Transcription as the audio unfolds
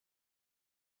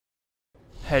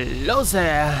Hello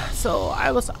there! So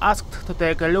I was asked to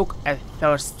take a look at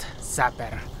Thirst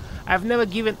Zapper. I've never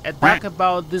given a duck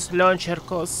about this launcher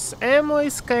cause ammo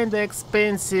is kinda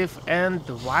expensive, and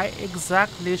why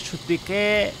exactly should we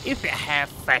care if we have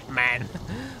Fat Man?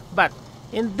 But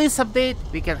in this update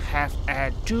we can have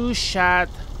a two-shot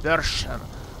version,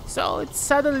 so it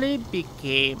suddenly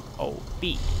became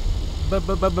OP.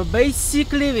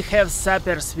 Basically we have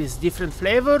zappers with different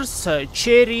flavors,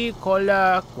 cherry,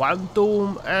 cola,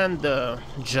 quantum and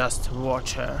just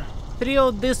water. Three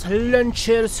of these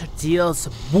launchers deals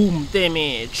boom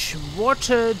damage,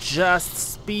 water just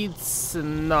speeds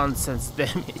nonsense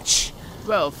damage.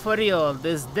 Well, for real,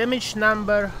 this damage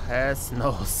number has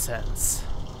no sense.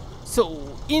 So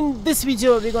in this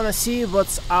video we're gonna see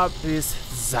what's up with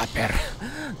Zapper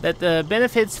that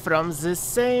benefits from the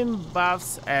same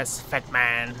buffs as Fat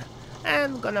Man,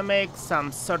 and gonna make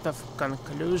some sort of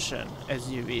conclusion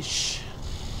as you wish.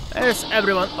 As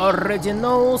everyone already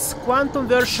knows, Quantum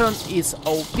version is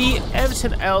OP,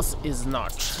 everything else is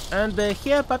not. And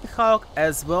here Puppy Hawk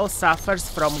as well suffers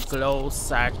from glow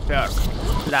side perk,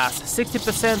 plus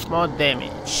 60% more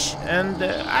damage. And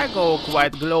I go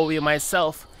quite glowy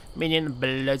myself, meaning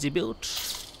bloody build.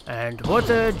 And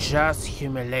water just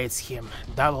humiliates him,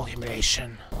 double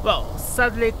humiliation. Well,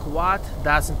 sadly quad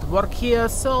doesn't work here,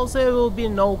 so there will be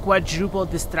no quadruple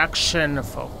destruction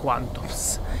for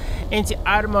quantums.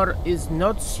 Anti-armor is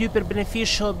not super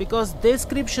beneficial because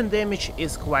description damage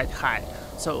is quite high,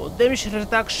 so damage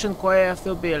reduction coef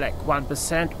will be like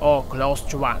 1% or close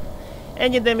to 1.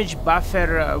 Any damage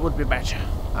buffer would be better.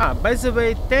 By the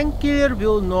way, tank killer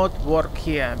will not work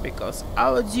here because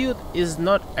our dude is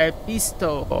not a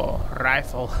pistol or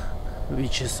rifle,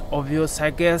 which is obvious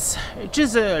I guess, it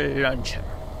is a launcher.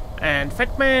 And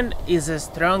Fat Man is a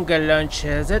stronger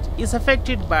launcher that is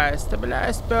affected by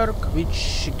stabilized perk,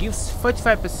 which gives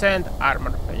 45%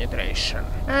 armor penetration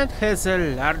and has a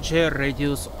larger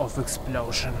radius of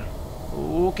explosion.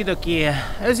 Okie dokie,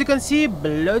 as you can see,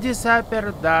 Bloody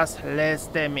Zapper does less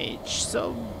damage,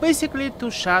 so basically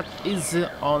two-shot is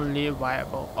the only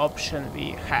viable option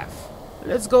we have.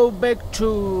 Let's go back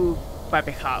to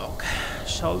Puppy Hawk,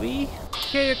 shall we?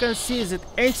 Here you can see that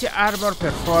anti-armor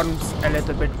performs a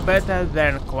little bit better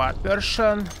than quad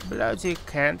version. Bloody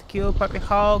can't kill Puppy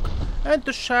Hawk, and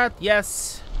two-shot,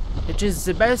 yes, it is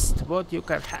the best what you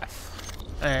can have.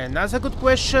 Another good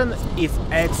question, if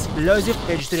explosive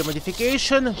trajectory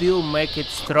modification will make it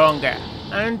stronger.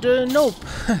 And nope,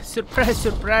 surprise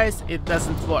surprise, it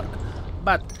doesn't work.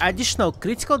 But additional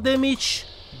critical damage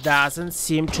doesn't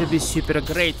seem to be super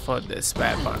great for this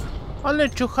weapon. Only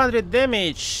 200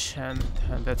 damage and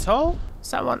that's all.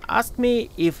 Someone asked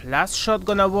me if last shot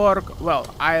gonna work. Well,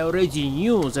 I already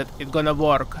knew that it gonna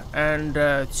work, and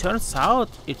turns out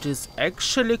it is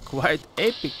actually quite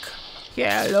epic. Here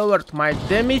I lowered my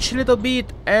damage a little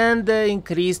bit and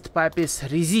increased Puppy's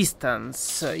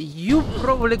resistance. You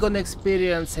probably gonna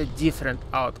experience a different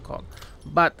outcome,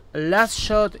 but last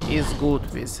shot is good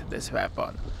with this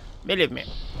weapon, believe me.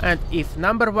 And if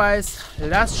number wise,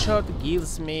 last shot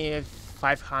gives me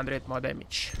 500 more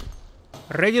damage.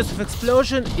 Radius of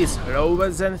explosion is lower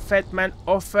than Fat Man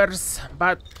offers,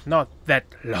 but not that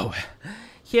low.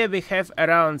 Here we have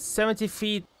around 70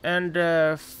 feet and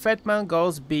Fat Man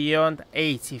goes beyond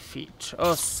 80 feet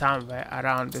or somewhere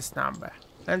around this number.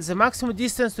 And the maximum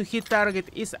distance to hit target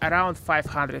is around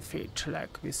 500 feet,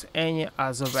 like with any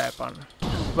other weapon.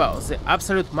 Well, the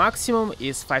absolute maximum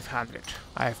is 500.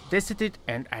 I've tested it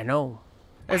and I know.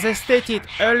 As I stated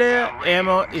earlier,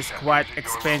 ammo is quite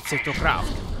expensive to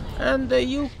craft, and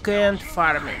you can't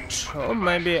farm it, or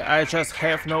maybe I just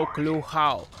have no clue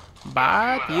how.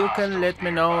 But you can let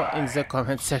me know in the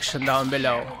comment section down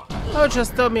below. Or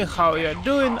just tell me how you're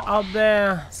doing out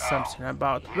there, something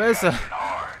about weather,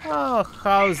 or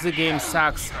how the game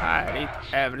sucks, I read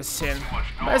everything.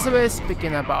 By the way,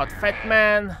 speaking about Fat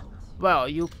Man, well,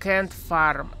 you can't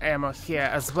farm ammo here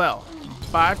as well,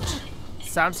 but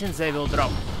something they will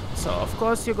drop. So of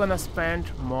course you're gonna spend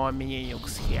more mini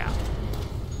nukes here.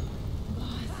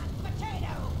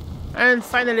 And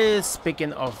finally,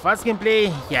 speaking of VATS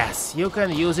gameplay, yes, you can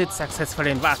use it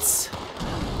successfully in VATS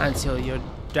until you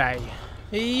die.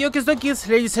 Yokis,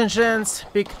 ladies and gents,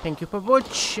 big thank you for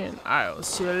watching. I'll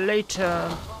see you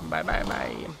later. Bye bye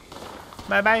bye.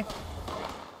 Bye bye.